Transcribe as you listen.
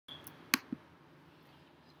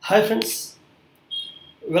Hi friends,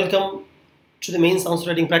 welcome to the mains answer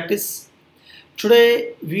writing practice.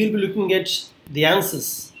 Today we will be looking at the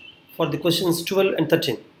answers for the questions 12 and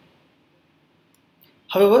 13.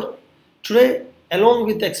 However, today along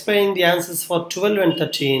with explaining the answers for 12 and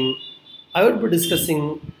 13, I will be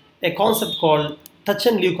discussing a concept called touch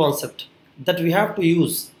and leave concept that we have to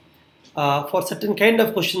use for certain kind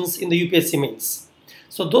of questions in the UPSC mains.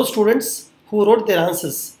 So those students who wrote their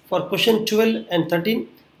answers for question 12 and 13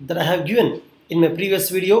 that I have given in my previous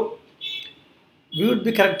video, we would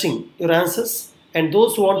be correcting your answers, and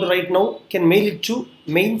those who want to write now can mail it to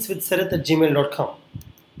mainswithsarat@gmail.com.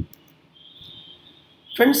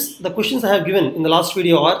 Friends, the questions I have given in the last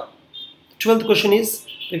video are: 12th question is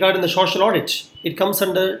regarding the social audit. It comes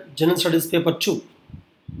under General Studies paper 2.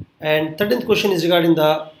 And 13th question is regarding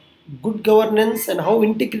the good governance and how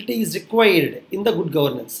integrity is required in the good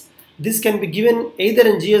governance. This can be given either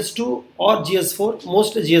in GS2 or GS4,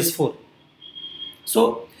 mostly GS4.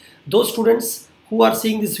 So those students who are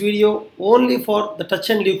seeing this video only for the touch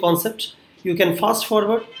and leave concept, you can fast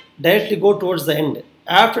forward, directly go towards the end.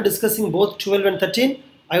 After discussing both 12 and 13,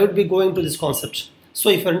 I would be going to this concept. So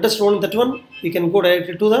if you're interested only in that one, you can go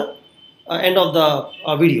directly to the end of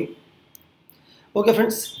the video. Okay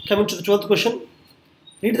friends, coming to the 12th question.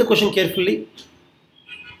 Read the question carefully.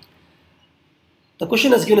 The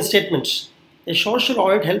question has given a statement. A social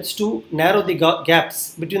audit helps to narrow the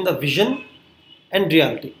gaps between the vision and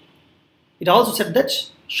reality. It also said that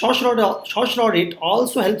social audit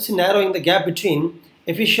also helps in narrowing the gap between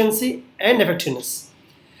efficiency and effectiveness.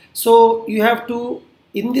 So you have to,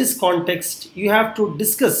 in this context, you have to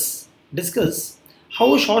discuss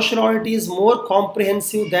how social audit is more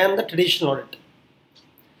comprehensive than the traditional audit.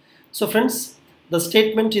 So friends, the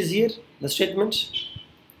statement is here,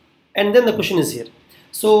 and then the question is here.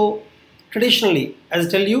 So traditionally, as I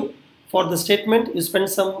tell you, for the statement you spend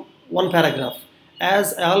one paragraph.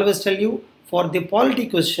 As I always tell you, for the polity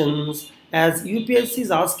questions, as UPSC is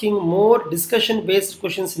asking more discussion based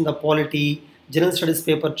questions in the polity General Studies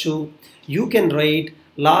paper 2, you can write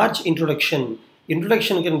large introduction.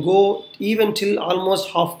 Introduction can go even till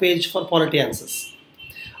almost half page for polity answers.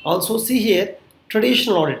 Also see here,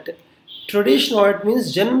 traditional audit. Traditional audit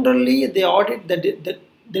means generally the audit that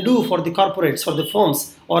they do for the corporates, for the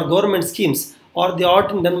firms or government schemes, or the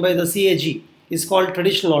audit done by the CAG is called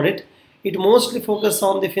traditional audit. It mostly focuses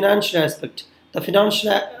on the financial aspect, the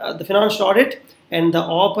financial audit and the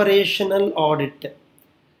operational audit.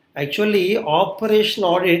 Actually,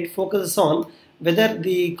 operational audit focuses on whether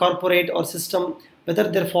the corporate or system, whether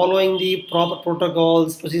they're following the proper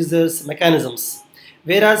protocols, procedures, mechanisms.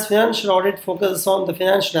 Whereas financial audit focuses on the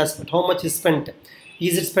financial aspect, how much is spent.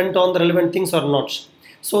 Is it spent on the relevant things or not?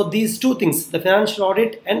 So these two things, the financial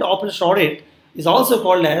audit and operational audit, is also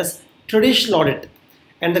called as traditional audit.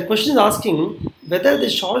 And the question is asking whether the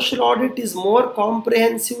social audit is more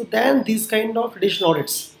comprehensive than these kind of traditional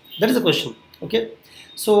audits. That is the question. Okay.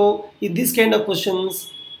 So in these kind of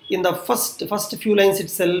questions, in the first few lines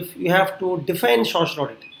itself, you have to define social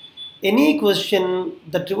audit. Any question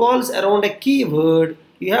that revolves around a keyword,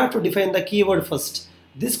 you have to define the keyword first.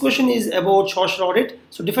 This question is about social audit,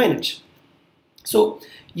 so define it. So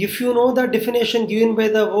if you know the definition given by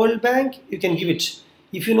the World Bank, you can give it.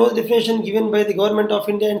 If you know the definition given by the Government of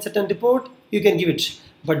India in certain report, you can give it.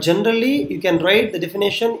 But generally, you can write the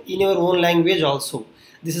definition in your own language also.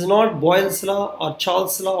 This is not Boyle's law or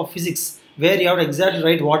Charles' law of physics, where you have to exactly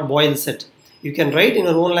write what Boyle said. You can write in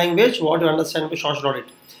your own language what you understand by social audit.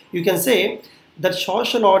 You can say that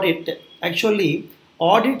social audit actually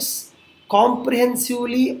audits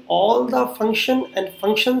comprehensively all the functions and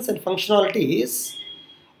functionalities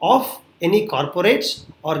of any corporate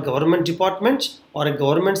or government department or a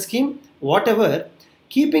government scheme, whatever,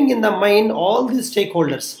 keeping in the mind all these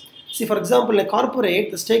stakeholders. See, for example, in a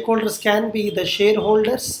corporate, the stakeholders can be the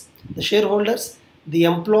shareholders, the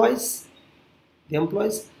employees,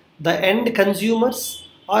 the end consumers,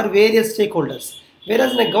 or various stakeholders.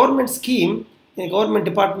 Whereas in a government scheme, in a government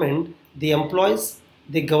department, the employees,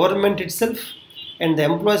 the government itself, and the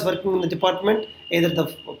employees working in the department, either the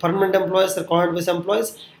permanent employees or contract-based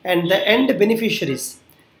employees, and the end beneficiaries.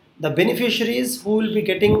 The beneficiaries who will be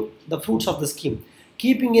getting the fruits of the scheme.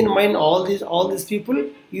 Keeping in mind all these people,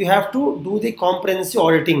 you have to do the comprehensive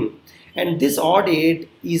auditing. And this audit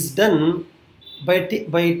is done by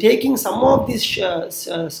taking some of these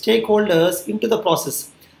stakeholders into the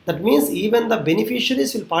process. That means even the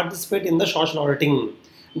beneficiaries will participate in the social auditing.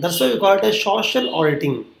 That's why we call it as social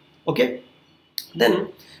auditing. Okay. Then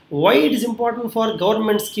why it is important for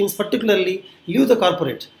government schemes, particularly leave the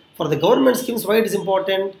corporate. For the government schemes, why it is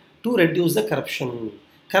important? To reduce the corruption.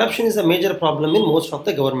 corruption is a major problem in most of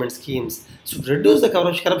the government schemes. So to reduce the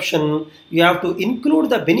corruption, you have to include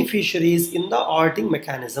the beneficiaries in the auditing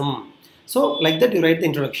mechanism. So like that you write the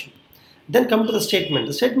introduction. Then come to the statement.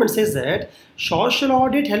 The statement says that social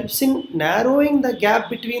audit helps in narrowing the gap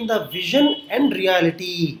between the vision and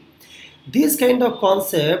reality. These kind of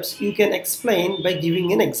concepts you can explain by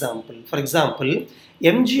giving an example. For example,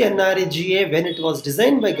 MGNREGA, when it was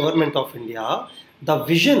designed by Government of India, the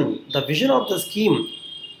vision of the scheme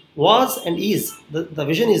was and is, the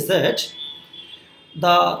vision is that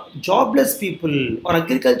the jobless people or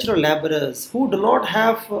agricultural laborers who do not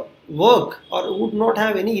have work or who do not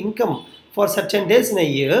have any income for certain days in a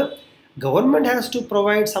year, government has to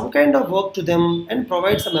provide some kind of work to them and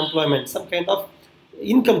provide some employment, some kind of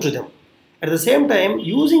income to them. At the same time,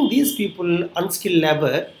 using these people, unskilled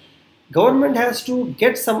labor, government has to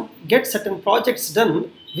get certain projects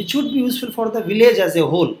done which would be useful for the village as a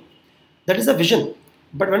whole. That is the vision.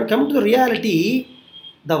 But when it comes to the reality,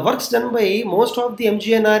 the works done by most of the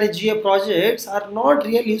MGNREGA projects are not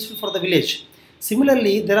really useful for the village.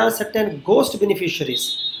 Similarly, there are certain ghost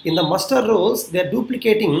beneficiaries. In the muster rolls, they are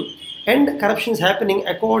duplicating and corruption is happening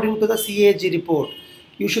according to the CAG report.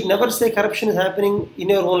 You should never say corruption is happening in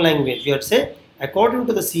your own language. You have to say, according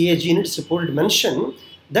to the CAG in its report, it mentioned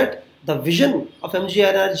that the vision of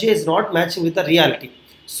MGNREGA is not matching with the reality.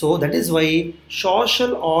 So that is why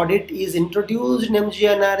social audit is introduced in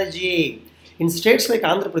MGNREGA. In states like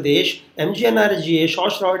Andhra Pradesh, MGNREGA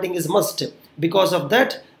social auditing is must. Because of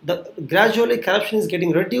that, gradually corruption is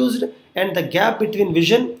getting reduced and the gap between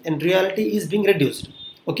vision and reality is being reduced.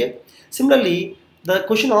 Okay. Similarly, the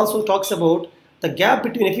question also talks about the gap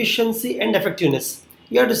between efficiency and effectiveness.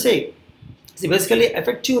 You have to say, see, basically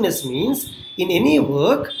effectiveness means in any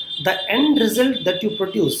work, the end result that you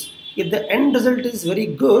produce. If the end result is very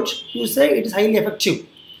good, you say it is highly effective.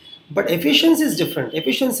 But efficiency is different.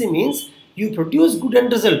 Efficiency means you produce good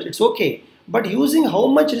end result, it's okay. But using how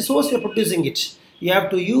much resource you are producing it. You have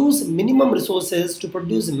to use minimum resources to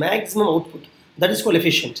produce maximum output. That is called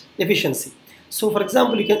efficiency. So for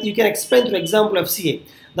example, you can explain through example of FCA.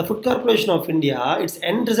 The Food Corporation of India, its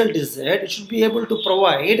end result is that it should be able to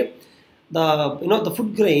provide the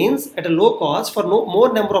food grains at a low cost for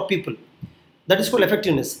more number of people. That is called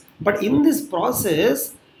effectiveness. But in this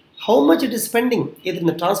process, how much it is spending, either in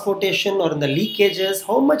the transportation or in the leakages,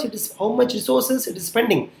 how much resources it is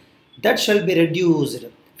spending, that shall be reduced.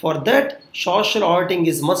 For that, social auditing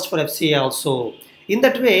is must for FCA also. In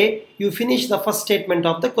that way, you finish the first statement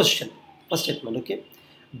of the question. First statement, okay.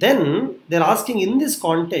 Then they're asking in this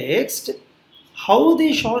context how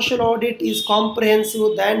the social audit is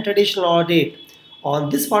comprehensive than traditional audit. On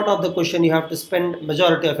this part of the question, you have to spend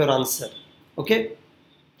majority of your answer. Okay.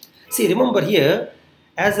 See, remember here,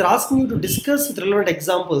 as they're asking you to discuss with relevant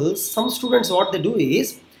examples, some students what they do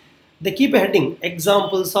is they keep a heading,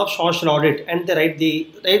 examples of social audit, and they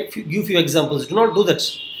give few examples. Do not do that.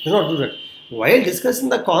 Do not do that. While discussing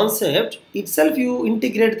the concept itself, you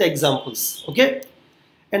integrate the examples. Okay.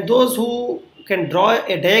 And those who can draw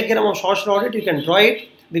a diagram of social audit, you can draw it,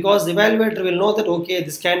 because the evaluator will know that, okay,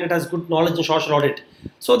 this candidate has good knowledge in social audit.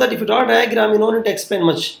 So that if you draw a diagram, you don't need to explain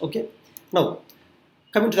much. Okay. Now,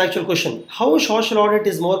 coming to the actual question, how social audit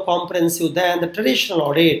is more comprehensive than the traditional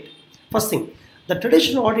audit? First thing, the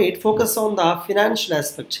traditional audit focuses on the financial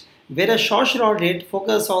aspect, whereas social audit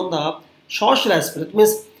focuses on the social aspect. It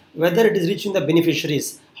means whether it is reaching the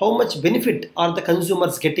beneficiaries, how much benefit are the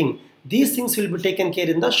consumers getting. These things will be taken care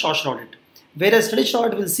in the social audit. Whereas traditional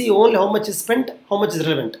audit will see only how much is spent, how much is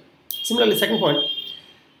relevant. Similarly, second point,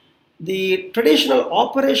 the traditional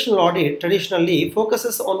operational audit traditionally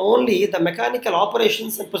focuses on only the mechanical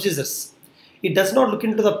operations and procedures. It does not look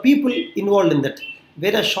into the people involved in that.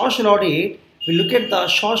 Whereas social audit will look at the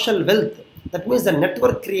social wealth. That means the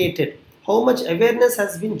network created, how much awareness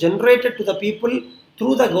has been generated to the people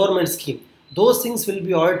through the government scheme. Those things will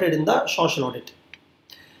be audited in the social audit.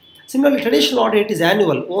 Similarly, traditional audit is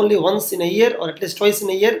annual, only once in a year or at least twice in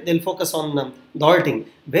a year they will focus on the auditing.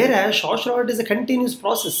 Whereas social audit is a continuous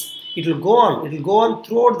process. It will go on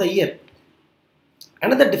throughout the year.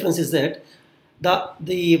 Another difference is that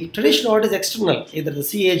the traditional audit is external. Either the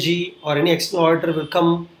CAG or any external auditor will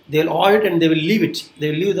come, they will audit and they will leave it.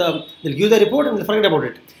 They'll give the report and they'll forget about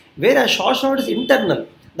it. Whereas social audit is internal.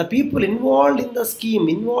 The people involved in the scheme,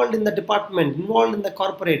 involved in the department, involved in the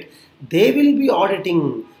corporate, they will be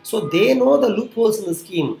auditing. So they know the loopholes in the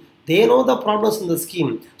scheme. They know the problems in the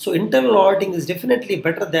scheme. So internal auditing is definitely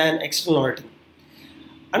better than external auditing.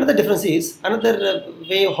 Another difference is, another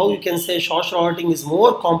way how you can say social auditing is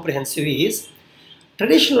more comprehensive is,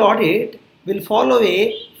 traditional audit will follow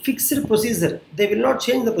a fixed procedure. They will not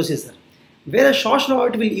change the procedure. Whereas social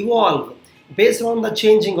audit will evolve based on the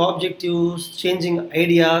changing objectives, changing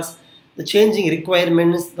ideas, the changing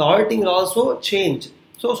requirements. The auditing will also change.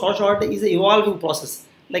 So social audit is an evolving process.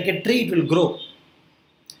 Like a tree, it will grow.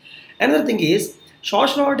 Another thing is,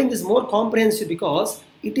 social auditing is more comprehensive because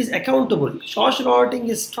it is accountable. Social auditing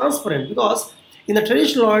is transparent because in the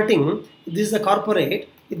traditional auditing, if this is the corporate,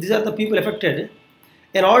 if these are the people affected,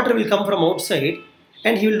 an auditor will come from outside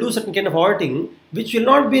and he will do certain kind of auditing which will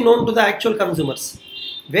not be known to the actual consumers.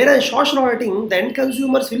 Whereas social auditing, the end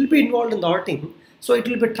consumers will be involved in the auditing, so it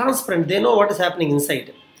will be transparent. They know what is happening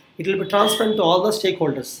inside. It will be transparent to all the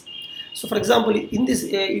stakeholders. So for example, in this,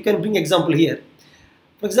 you can bring example here.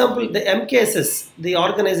 For example, the MKSS, the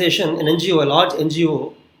organization, an NGO, a large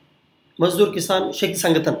NGO, Mazdoor Kisan Shakti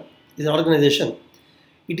Sangathan is an organization.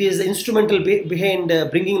 It is instrumental behind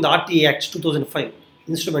bringing the RTA Act 2005.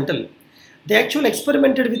 Instrumental. They actually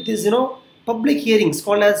experimented with this, public hearings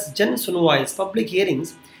called as Jan Sunwais, public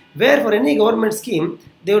hearings, where for any government scheme,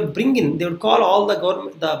 they would call all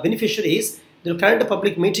the beneficiaries, they will conduct a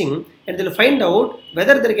public meeting and they will find out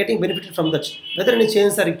whether they are getting benefited from that, whether any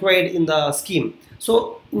changes are required in the scheme.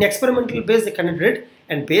 So in experimental base they conducted it,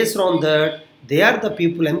 and based on that, they are the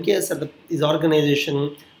people, MKS is the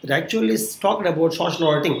organization that actually talked about social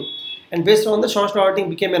auditing, and based on the social auditing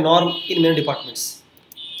became a norm in many departments.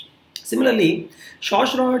 Similarly,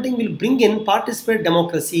 social auditing will bring in participatory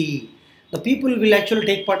democracy. The people will actually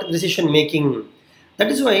take part in decision making.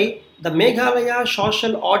 That is why the Meghalaya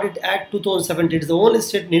Social Audit Act 2017 is the only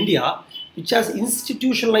state in India which has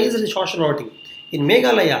institutionalized the social auditing. In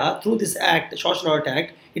Meghalaya, through this act, Social Audit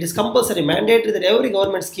Act, it is compulsory, mandatory that every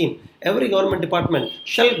government scheme, every government department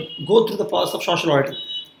shall go through the process of social auditing.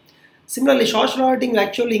 Similarly, social auditing will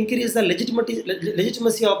actually increase the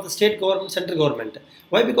legitimacy of the state government, central government.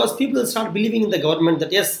 Why? Because people start believing in the government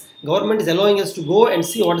that yes, government is allowing us to go and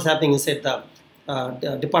see what is happening inside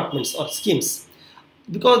the departments or schemes.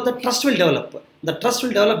 Because the trust will develop. The trust will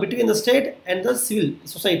develop between the state and the civil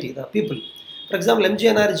society, the people. For example,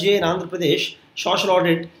 MGNRGA in Andhra Pradesh, social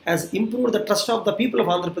audit has improved the trust of the people of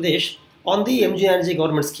Andhra Pradesh on the MGNRGA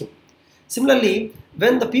government scheme. Similarly,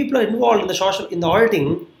 when the people are involved in the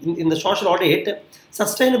auditing, in the social audit,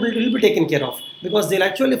 sustainability will be taken care of because they'll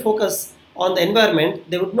actually focus on the environment.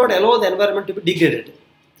 They would not allow the environment to be degraded.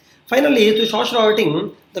 Finally, through social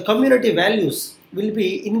auditing, the community values will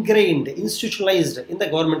be ingrained, institutionalized in the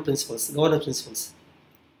governance principles.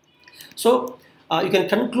 So, you can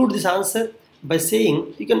conclude this answer by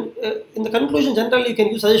saying, in the conclusion, generally you can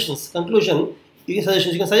use suggestions. You can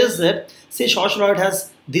suggest that, say, social audit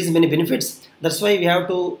has these many benefits. That's why we have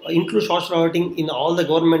to include social auditing in all the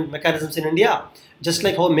government mechanisms in India. Just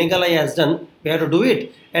like how Meghalaya has done, we have to do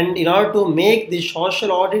it. And in order to make the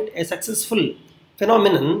social audit a successful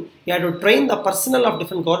phenomenon, you have to train the personnel of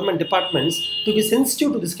different government departments to be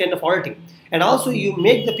sensitive to this kind of auditing. And also you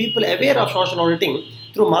make the people aware of social auditing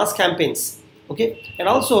through mass campaigns. Okay, and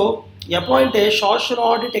also you appoint a social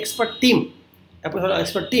audit expert team,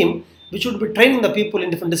 which would be training the people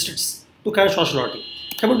in different districts to conduct social auditing.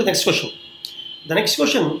 Coming to the next question. The next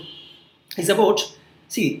question is about,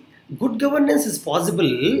 see, good governance is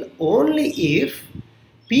possible only if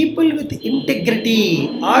people with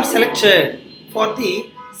integrity are selected for the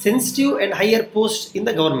sensitive and higher posts in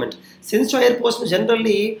the government. Sensitive higher posts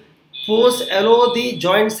generally posts below the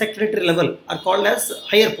joint secretary level are called as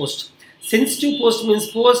higher posts. Sensitive post means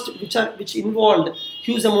posts which involved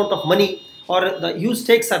huge amount of money or the huge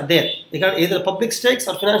stakes are there. They got either public stakes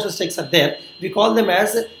or financial stakes are there. We call them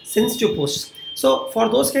as sensitive posts. So for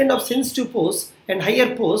those kind of sensitive posts and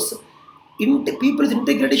higher posts, people's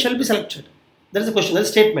integrity shall be selected. That is the question. That is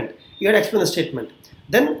a statement. You have to explain the statement.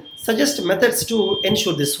 Then suggest methods to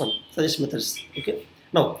ensure this one. Suggest methods. Okay.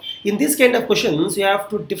 Now, in these kind of questions, you have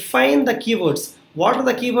to define the keywords. What are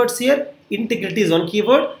the keywords here? Integrity is one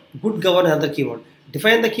keyword. Good governance another keyword.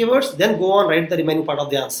 Define the keywords. Then go on write the remaining part of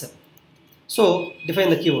the answer. So define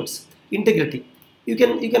the keywords. Integrity. You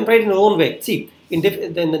can write in your own way. See, in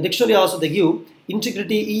the dictionary also they give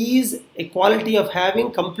integrity is a quality of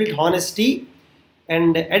having complete honesty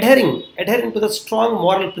and adhering to the strong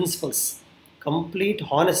moral principles. Complete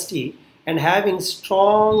honesty and having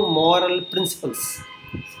strong moral principles.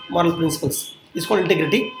 Moral principles is called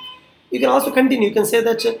integrity. You can also continue. You can say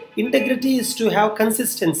that integrity is to have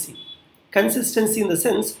consistency. Consistency in the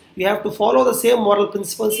sense you have to follow the same moral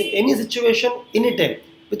principles in any situation, anytime,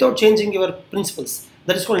 without changing your principles.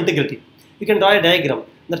 That is called integrity. You can draw a diagram.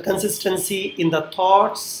 That consistency in the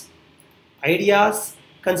thoughts, ideas,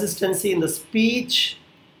 consistency in the speech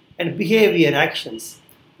and behavior, actions.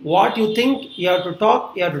 What you think, you have to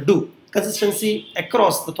talk, you have to do. Consistency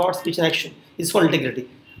across the thought, speech and action is called integrity.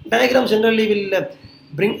 Diagrams generally will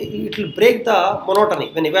it will break the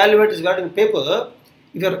monotony. When evaluate is evaluating paper,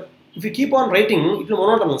 if you keep on writing, it will be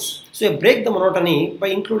monotonous. So you break the monotony by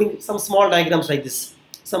including some small diagrams like this,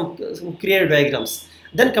 some creative diagrams.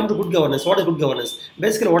 Then come to good governance. What is good governance?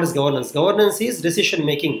 Basically, what is governance? Governance is decision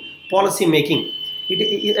making, policy making.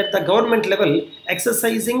 At the government level,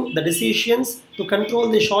 exercising the decisions to control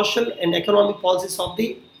the social and economic policies of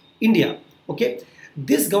the India. Okay,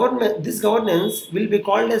 this governance will be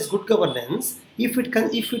called as good governance if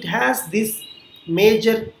it has these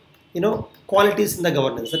major qualities in the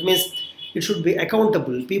governance. That means it should be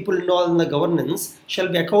accountable. People involved in the governance shall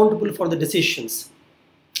be accountable for the decisions.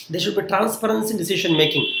 There should be transparency in decision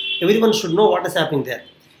making. Everyone should know what is happening there.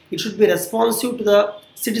 It should be responsive to the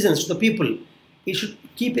citizens, to the people. It should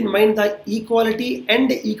keep in mind the equality and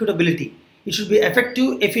equitability. It should be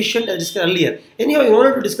effective, efficient, as discussed earlier. Anyhow, in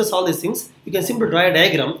order to discuss all these things, you can simply draw a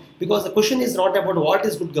diagram, because the question is not about what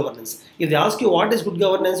is good governance. If they ask you what is good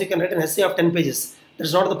governance, you can write an essay of 10 pages.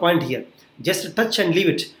 That's not the point here. Just touch and leave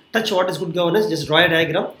it. Touch what is good governance, just draw a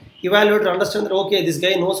diagram, evaluate and understand that, okay, this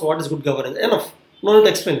guy knows what is good governance. Enough. No need to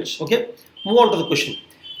explain it. Okay? Move on to the question.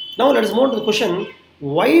 Now let us move on to the question.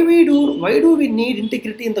 Why do we need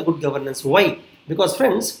integrity in the good governance? Why? Because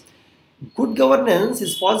friends, good governance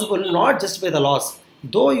is possible not just by the laws.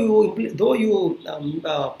 Though you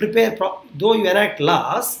enact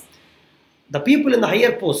laws, the people in the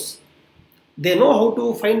higher posts, they know how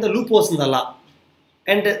to find the loopholes in the law,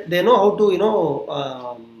 and they know how to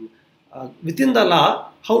within the law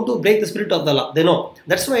how to break the spirit of the law. They know.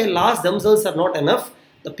 That's why laws themselves are not enough.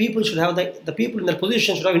 The people should have the people in their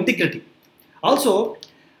position should have integrity. Also,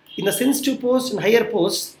 in the sensitive posts and higher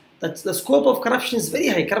posts, the scope of corruption is very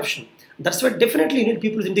high. Corruption. That's why definitely you need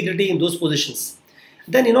people's integrity in those positions.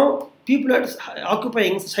 Then people who are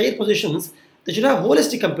occupying higher positions, they should have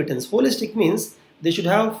holistic competence. Holistic means they should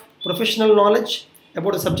have professional knowledge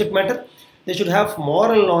about the subject matter. They should have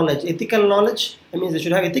moral knowledge, ethical knowledge. That means they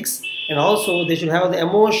should have ethics, and also they should have the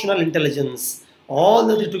emotional intelligence. All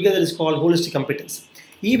that together is called holistic competence.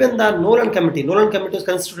 Even the Nolan Committee was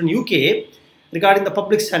constituted in UK regarding the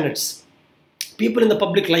public standards. People in the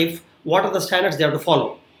public life, what are the standards they have to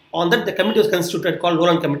follow? On that, the committee was constituted called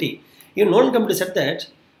Nolan Committee. Nolan Committee said that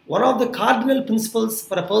one of the cardinal principles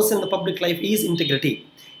for a person in the public life is integrity.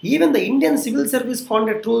 Even the Indian Civil Service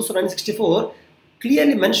Conduct Rules of 1964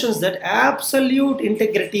 clearly mentions that absolute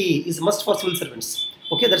integrity is must for civil servants.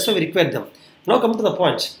 Okay, that's why we require them. Now come to the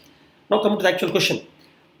point. Now come to the actual question.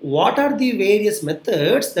 What are the various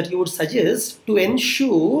methods that you would suggest to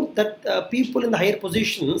ensure that people in the higher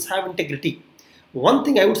positions have integrity? One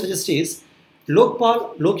thing I would suggest is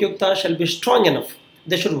Lokpal, Lokyukta shall be strong enough.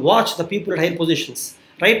 They should watch the people at higher positions.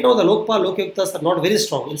 Right now, the Lokpal, Lokyuktas are not very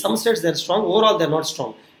strong. In some states, they are strong. Overall, they are not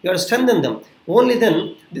strong. You have to strengthen them. Only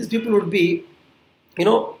then, these people would be,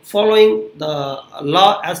 following the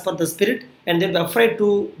law as per the spirit, and they'll be afraid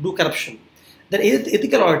to do corruption. Then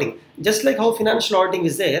ethical auditing. Just like how financial auditing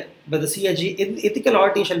is there by the CAG, ethical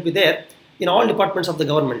auditing shall be there in all departments of the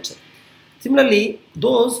government. Similarly,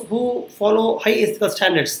 those who follow high ethical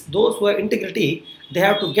standards, those who have integrity, they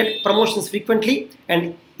have to get promotions frequently,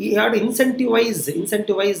 and you have to incentivize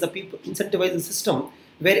the people, incentivize the system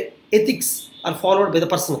where ethics are followed by the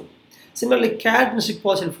personnel. Similarly, CAD and strict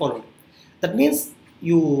policy are followed. That means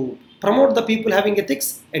you promote the people having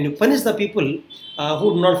ethics and you punish the people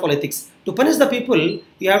who do not follow ethics. To punish the people,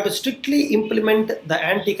 you have to strictly implement the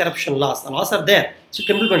anti-corruption laws. The laws are there, so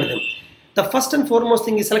you implement them. The first and foremost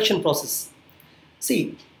thing is selection process.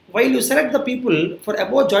 See, while you select the people for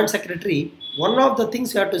above joint secretary, one of the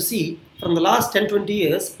things you have to see from the last 10-20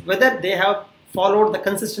 years, whether they have followed the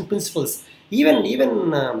consistent principles. Even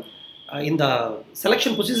in the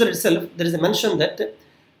selection procedure itself, there is a mention that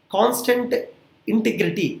constant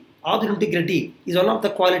integrity, object integrity is one of the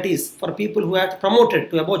qualities for people who are promoted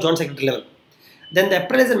to above joint secretary level. Then the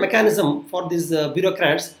appraisal mechanism for these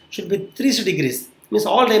bureaucrats should be 360 degrees. Means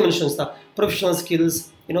all dimensions, the professional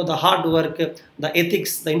skills, the hard work, the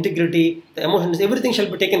ethics, the integrity, the emotions, everything shall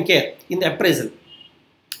be taken care in the appraisal.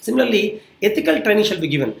 Similarly, ethical training shall be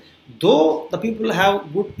given. Though the people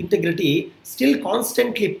have good integrity, still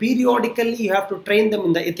constantly, periodically, you have to train them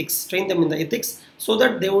in the ethics, so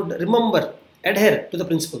that they would remember, adhere to the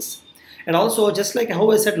principles. And also, just like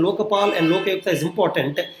how I said, Lokapal and Lokayukta is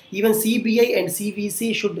important, even CBI and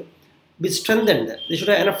CVC should be strengthened. They should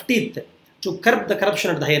have enough teeth to curb the corruption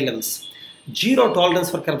at the higher levels. Zero tolerance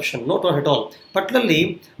for corruption, no tolerance at all.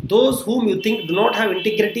 Particularly, those whom you think do not have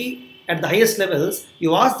integrity at the highest levels,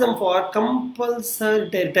 you ask them for compulsory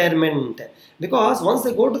retirement. Because once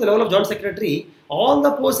they go to the level of joint secretary, all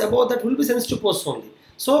the posts above that will be sensitive posts only.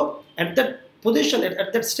 So, at that position,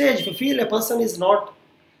 at that stage, if you feel a person is not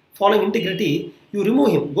following integrity, you remove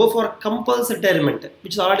him, go for compulsory retirement,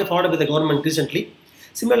 which is already followed by the government recently.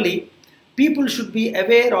 Similarly, people should be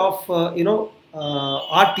aware of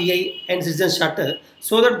RTI and Citizens Charter,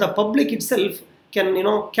 so that the public itself can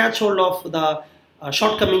catch hold of the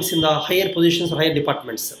shortcomings in the higher positions or higher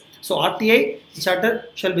departments. So RTI Charter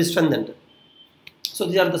shall be strengthened. So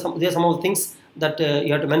these are some of the things that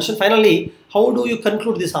you have to mention. Finally, how do you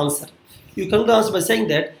conclude this answer? You conclude the answer by saying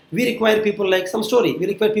that we require people like some story. We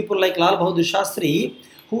require people like Lal Bahadur Shastri,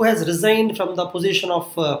 who has resigned from the position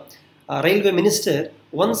of railway minister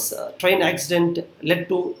once train accident led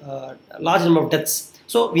to large number of deaths.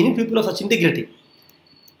 So we need people of such integrity.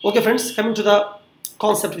 Okay, friends, coming to the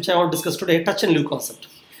concept which I want to discuss today, touch and leave concept.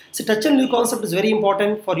 See, touch and leave concept is very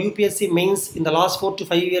important for UPSC mains in the last 4 to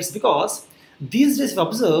 5 years, because these days if you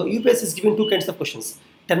observe, UPSC is giving two kinds of questions: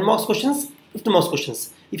 10 marks questions, 50 marks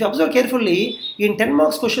questions. If you observe carefully, in 10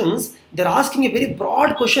 marks questions, they are asking a very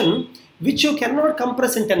broad question which you cannot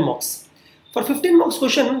compress in 10 marks. For 15 marks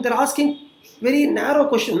question, they are asking very narrow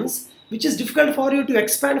questions which is difficult for you to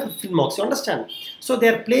expand for 15 marks. You understand? So they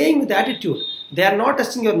are playing with attitude. They are not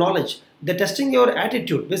testing your knowledge. They are testing your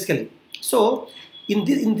attitude basically. So in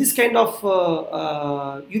this kind of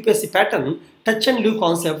UPSC pattern, touch and leave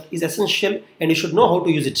concept is essential, and you should know how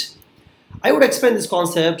to use it. I would explain this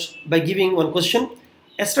concept by giving one question.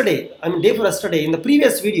 Yesterday, day for yesterday, in the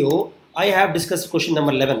previous video, I have discussed question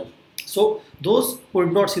number 11. So those who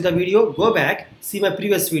did not see the video, go back, see my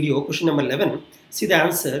previous video, question number 11, see the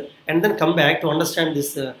answer, and then come back to understand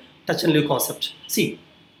this touch and leave concept. See,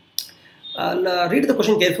 read the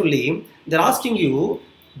question carefully. They're asking you,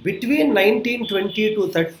 between 1920 to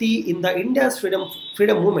 30 in the India's freedom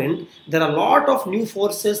movement, there are a lot of new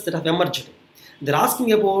forces that have emerged. They're asking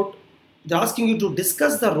you to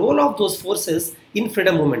discuss the role of those forces in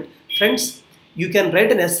freedom movement. Friends, you can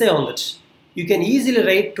write an essay on that. You can easily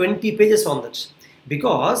write 20 pages on that,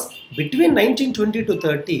 because between 1920 to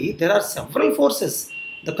 30 there are several forces: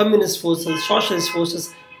 the communist forces, socialist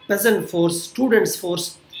forces, peasant force, students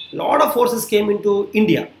force. A lot of forces came into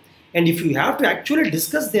India, and if you have to actually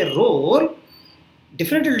discuss their role,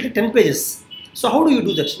 definitely it will take 10 pages. So how do you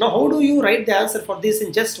do that? Now, how do you write the answer for this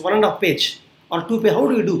in just 1.5 page or 2 pages? How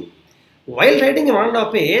do you do? While writing in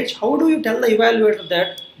 1.5 page, how do you tell the evaluator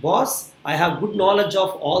that, boss, I have good knowledge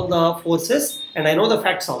of all the forces and I know the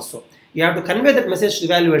facts also? You have to convey that message to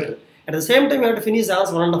the evaluator. At the same time, you have to finish the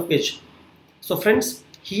answer 1.5 page. So friends,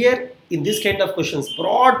 here in this kind of questions,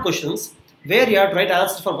 broad questions, where you have to write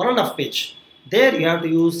answer for 1.5 page, there you have to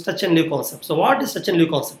use touch and leave concept. So what is touch and leave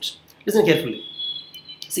concept? Listen carefully.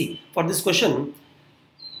 See, for this question,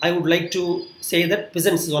 I would like to say that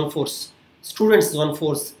peasants is one force, students is one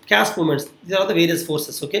force, caste movements, these are the various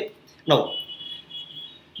forces, okay? Now,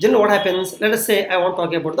 generally what happens, let us say I want to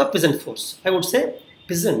talk about the peasant force. I would say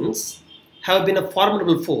peasants have been a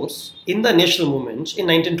formidable force in the national movement in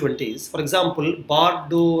 1920s. For example,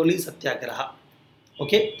 Bardoli Satyagraha,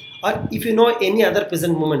 okay? Or if you know any other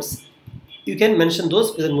peasant movements, you can mention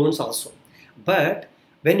those peasant movements also. But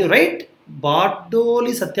when you write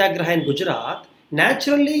Bardoli Satyagraha in Gujarat,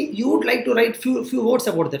 naturally you would like to write few words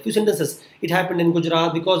about that, few sentences. It happened in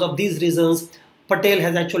Gujarat because of these reasons. Patel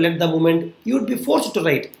has actually led the movement. You would be forced to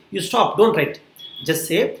write. You stop, don't write. Just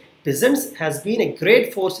say peasants has been a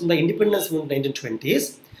great force in the independence movement in the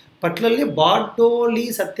 1920s. Particularly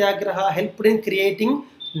Bardoli Satyagraha helped in creating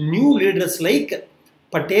new leaders like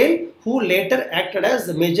Patel, who later acted as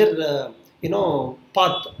the major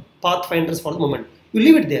pathfinders for the movement. You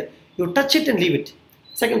leave it there. You touch it and leave it.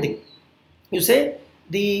 Second thing, you say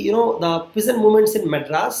the peasant movements in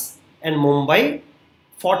Madras and Mumbai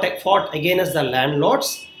fought against the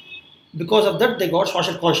landlords. Because of that, they got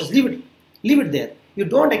social conscious. Leave it there. You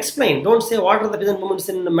don't explain. Don't say what are the peasant movements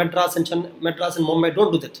in Madras and Mumbai.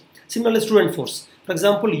 Don't do that. Similarly, student force. For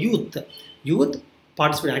example, youth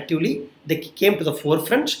participated actively. They came to the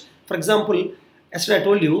forefront. For example, yesterday I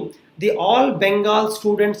told you, the All Bengal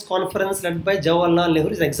Students Conference led by Jawaharlal Nehru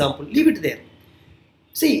is an example. Leave it there.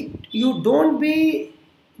 See, you don't be...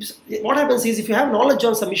 What happens is, if you have knowledge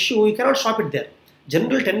on some issue, you cannot stop it there.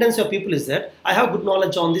 General tendency of people is that I have good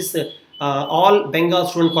knowledge on this All Bengal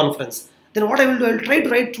Student Conference. Then what I will do, I will try to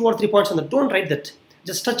write 2 or 3 points on that. Don't write that.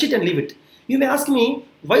 Just touch it and leave it. You may ask me,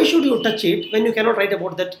 why should you touch it when you cannot write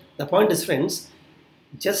about that? The point is, friends,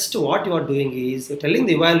 just what you are doing is, you're telling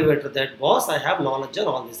the evaluator that, boss, I have knowledge on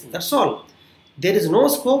all these things. That's all. There is no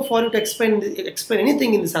scope for you to explain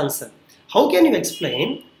anything in this answer. How can you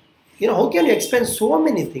explain? How can you explain so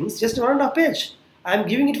many things just in 1.5 page? I am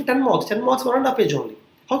giving it for 10 marks. 10 marks, 1.5 page only.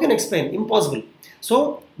 How can I explain? Impossible.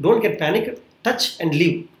 So don't get panicked. Touch and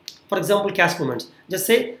leave. For example, caste movements. Just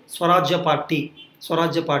say Swarajya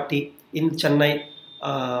Party in Chennai,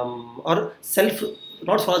 or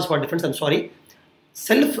not Swaraj Party, friends, I'm sorry,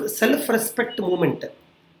 self-respect movement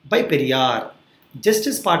by Periyar,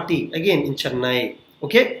 Justice Party again in Chennai,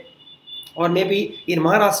 okay, or maybe in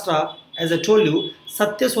Maharashtra, as I told you,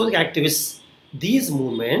 Satya Sodhak activists. These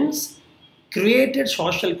movements created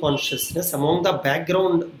social consciousness among the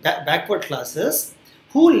backward classes,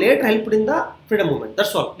 who later helped in the freedom movement.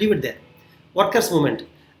 That's all. Leave it there. Workers movement.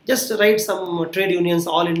 Just write some trade unions,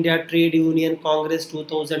 All India Trade Union Congress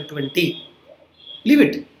 2020. Leave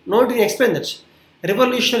it. No need to explain that.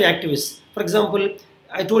 Revolutionary activists. For example,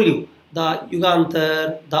 I told you the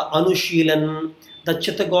Yugantar, the Anushilan, the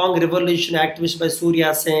Chittagong revolution activists by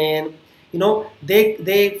Surya Sen.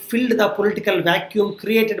 They filled the political vacuum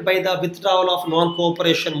created by the withdrawal of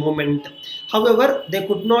non-cooperation movement. However, they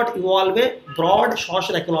could not evolve a broad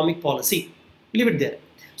social economic policy. Leave it there.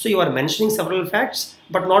 So you are mentioning several facts,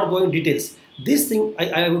 but not going details. This thing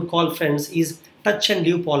I would call, friends, is touch and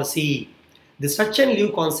leave policy. This touch and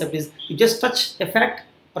leave concept is, you just touch a fact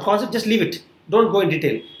or concept, just leave it. Don't go in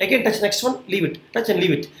detail. Again, touch next one, leave it. Touch and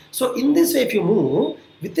leave it. So in this way, if you move,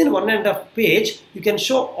 within 1.5 page, you can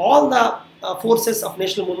show all the forces of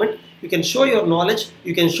national movement. You can show your knowledge.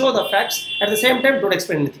 You can show the facts. At the same time, don't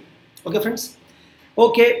explain anything. Okay, friends?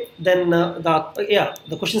 Okay, then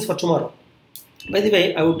the questions for tomorrow. By the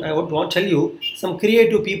way, I would want to tell you, some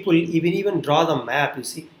creative people even draw the map. You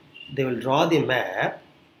see, they will draw the map,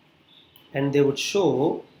 and they would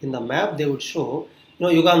show in the map. They would show,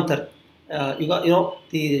 Yugantar.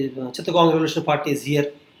 The Chittagong Revolution Party is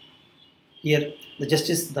here. Here, the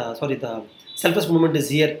self-respect movement is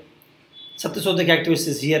here. Satya Sodhak activist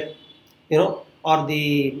is here. Or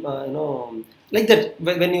the like that.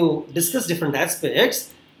 When you discuss different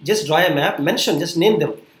aspects, just draw a map, mention, just name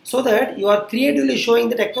them, so that you are creatively showing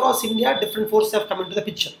that across India, different forces have come into the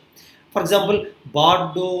picture. For example,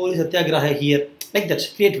 Bardoli Satyagraha here, like that,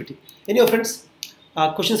 creativity. Any of friends?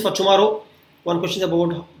 Questions for tomorrow. One question is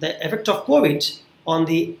about the effect of COVID on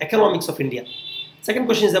the economics of India. Second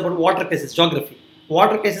question is about water crisis, geography.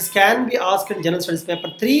 Water crisis can be asked in General Studies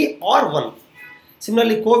paper 3 or 1.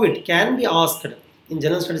 Similarly, COVID can be asked in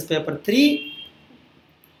General Studies paper 3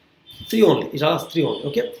 only. It asks 3 only.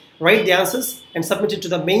 Okay. Write the answers and submit it to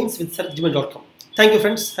the mainswithsarat@gmail.com. Thank you,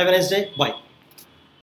 friends. Have a nice day. Bye.